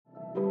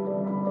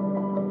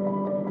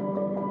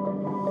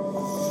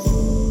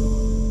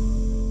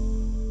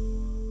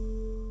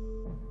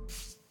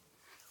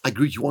I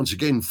greet you once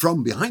again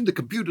from behind the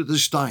computer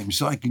this time,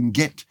 so I can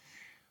get,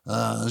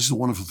 this is a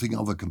wonderful thing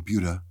of a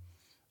computer,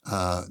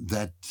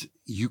 that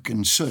you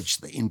can search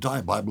the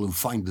entire Bible and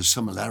find the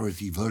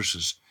similarity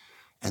verses,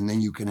 and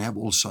then you can have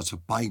all sorts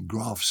of pie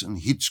graphs and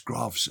hits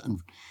graphs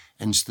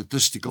and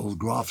statistical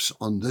graphs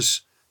on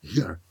this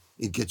here.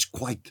 It gets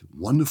quite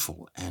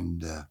wonderful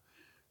and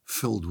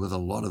filled with a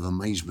lot of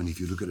amazement if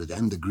you look at it,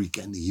 and the Greek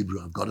and the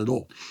Hebrew. I've got it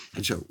all.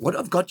 And so what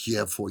I've got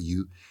here for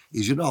you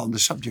is, on the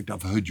subject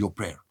I've heard your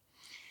prayer.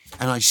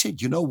 And I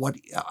said, you know what,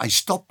 I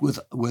stopped with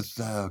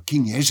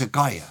King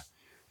Hezekiah,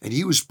 and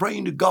he was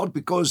praying to God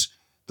because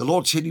the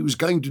Lord said he was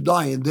going to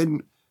die, and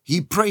then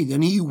he prayed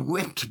and he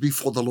wept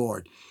before the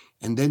Lord.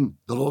 And then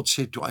the Lord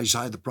said to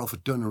Isaiah the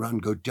prophet, turn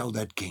around, go tell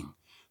that king,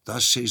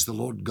 thus says the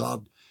Lord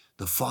God,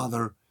 the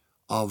Father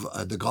of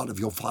the God of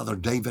your father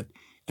David.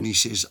 And he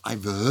says,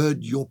 I've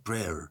heard your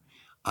prayer.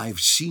 I've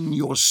seen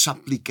your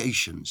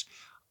supplications.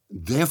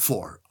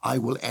 Therefore, I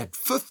will add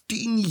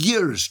 15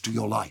 years to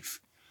your life.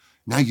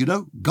 Now,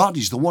 God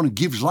is the one who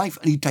gives life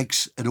and he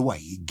takes it away.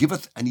 He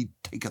giveth and he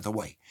taketh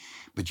away.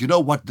 But you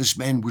know what? This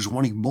man was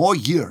wanting more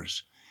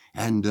years.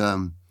 And,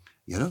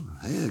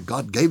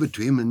 God gave it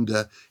to him. And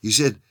he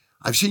said,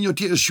 I've seen your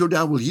tears, surely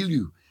I will heal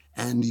you.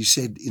 And he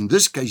said, in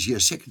this case here,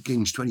 2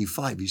 Kings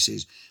 25, he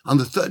says, on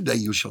the third day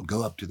you shall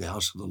go up to the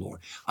house of the Lord.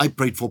 I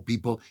prayed for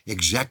people,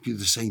 exactly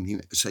the same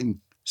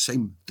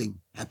thing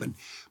happened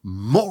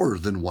more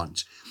than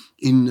once.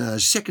 In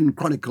 2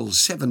 Chronicles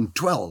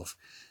 7:12,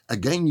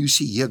 again, you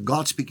see here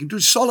God speaking to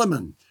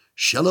Solomon,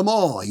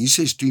 Shelemah. He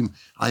says to him,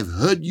 I've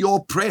heard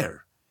your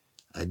prayer.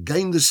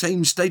 Again, the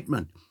same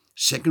statement.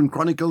 2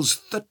 Chronicles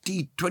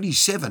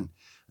 30:27,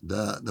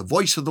 the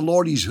voice of the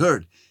Lord is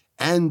heard,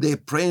 and their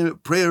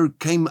prayer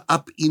came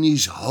up in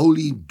his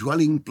holy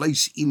dwelling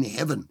place in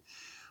heaven.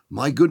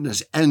 My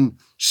goodness. And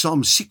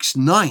Psalm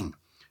 6:9,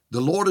 the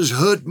Lord has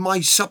heard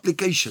my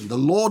supplication. The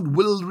Lord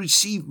will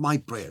receive my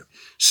prayer.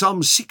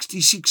 Psalm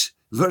 66,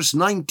 Verse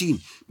 19,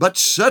 but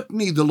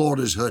certainly the Lord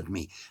has heard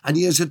me, and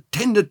he has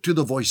attended to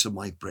the voice of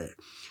my prayer.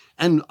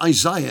 And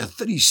Isaiah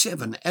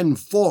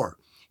 37:4,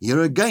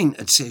 here again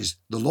it says,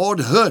 the Lord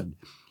heard,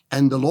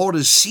 and the Lord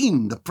has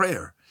seen the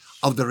prayer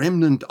of the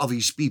remnant of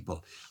his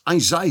people.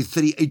 Isaiah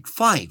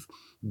 38:5,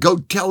 go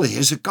tell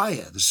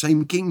Hezekiah, the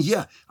same king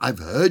here, I've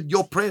heard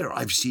your prayer,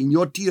 I've seen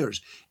your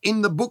tears.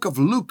 In the book of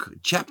Luke,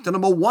 chapter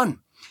number 1,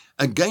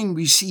 again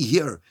we see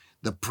here,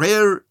 the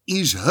prayer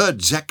is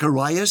heard,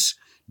 Zacharias.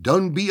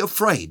 Don't be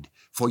afraid,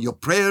 for your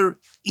prayer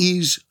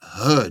is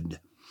heard.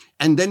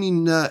 And then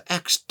in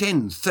Acts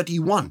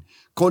 10:31,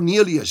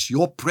 Cornelius,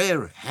 your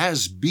prayer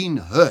has been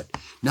heard.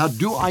 Now,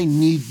 do I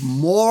need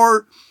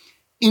more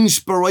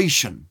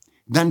inspiration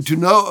than to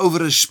know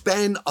over a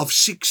span of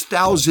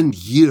 6,000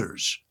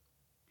 years,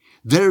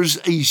 there's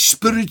a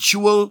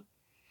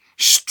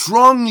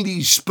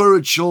strongly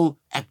spiritual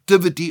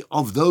activity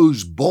of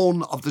those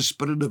born of the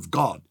Spirit of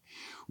God.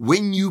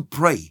 When you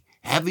pray,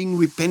 having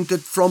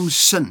repented from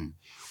sin,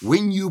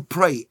 when you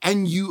pray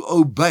and you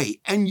obey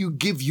and you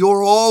give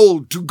your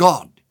all to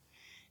God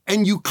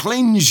and you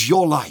cleanse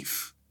your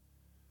life,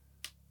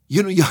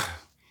 you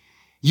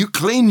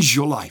cleanse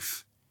your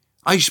life.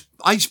 I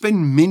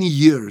spend many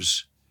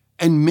years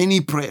and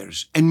many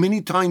prayers and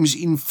many times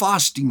in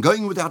fasting,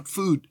 going without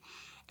food,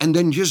 and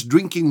then just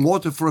drinking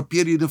water for a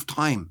period of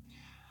time.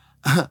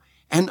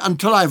 And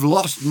until I've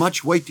lost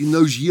much weight in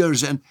those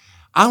years. And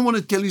I want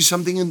to tell you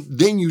something, and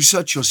then you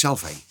search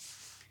yourself,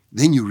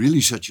 Then you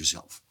really search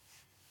yourself.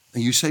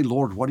 And you say,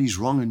 Lord, what is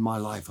wrong in my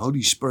life?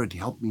 Holy Spirit,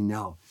 help me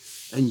now.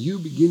 And you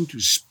begin to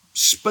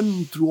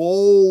spin through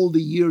all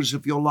the years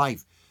of your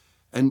life.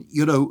 And,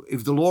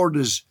 if the Lord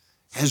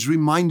has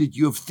reminded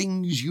you of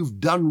things you've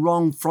done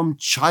wrong from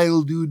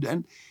childhood,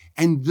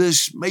 and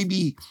this,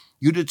 maybe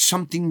you did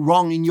something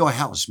wrong in your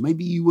house.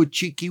 Maybe you were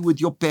cheeky with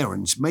your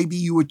parents. Maybe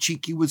you were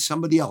cheeky with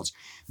somebody else.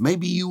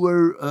 Maybe you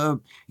were,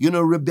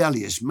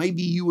 rebellious.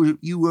 Maybe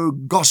you were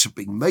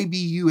gossiping. Maybe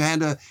you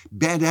had a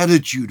bad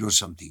attitude or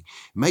something.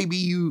 Maybe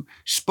you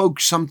spoke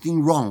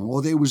something wrong,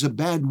 or there was a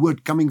bad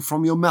word coming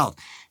from your mouth.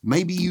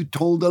 Maybe you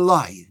told a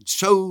lie.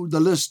 So the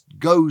list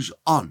goes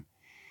on.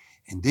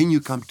 And then you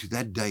come to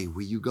that day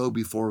where you go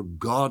before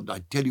God. I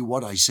tell you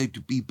what, I say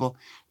to people,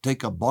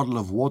 take a bottle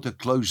of water,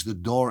 close the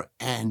door,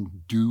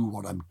 and do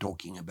what I'm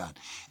talking about.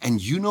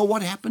 And you know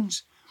what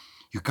happens?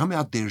 You come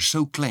out there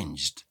so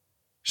cleansed,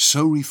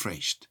 so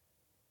refreshed.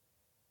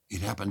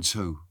 It happens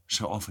so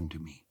often to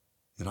me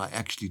that I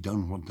actually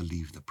don't want to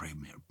leave the prayer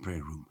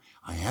room.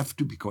 I have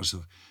to because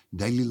of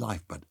daily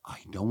life, but I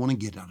don't want to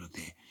get out of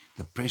there.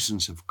 The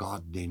presence of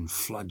God then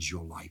floods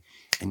your life,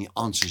 and he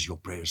answers your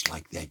prayers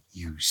like that.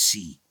 You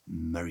see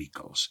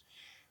miracles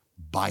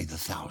by the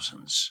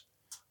thousands.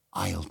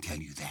 I'll tell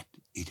you that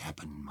it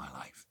happened in my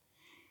life.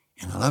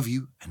 And I love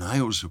you, and I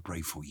also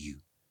pray for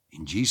you.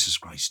 In Jesus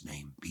Christ's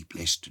name, be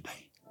blessed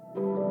today.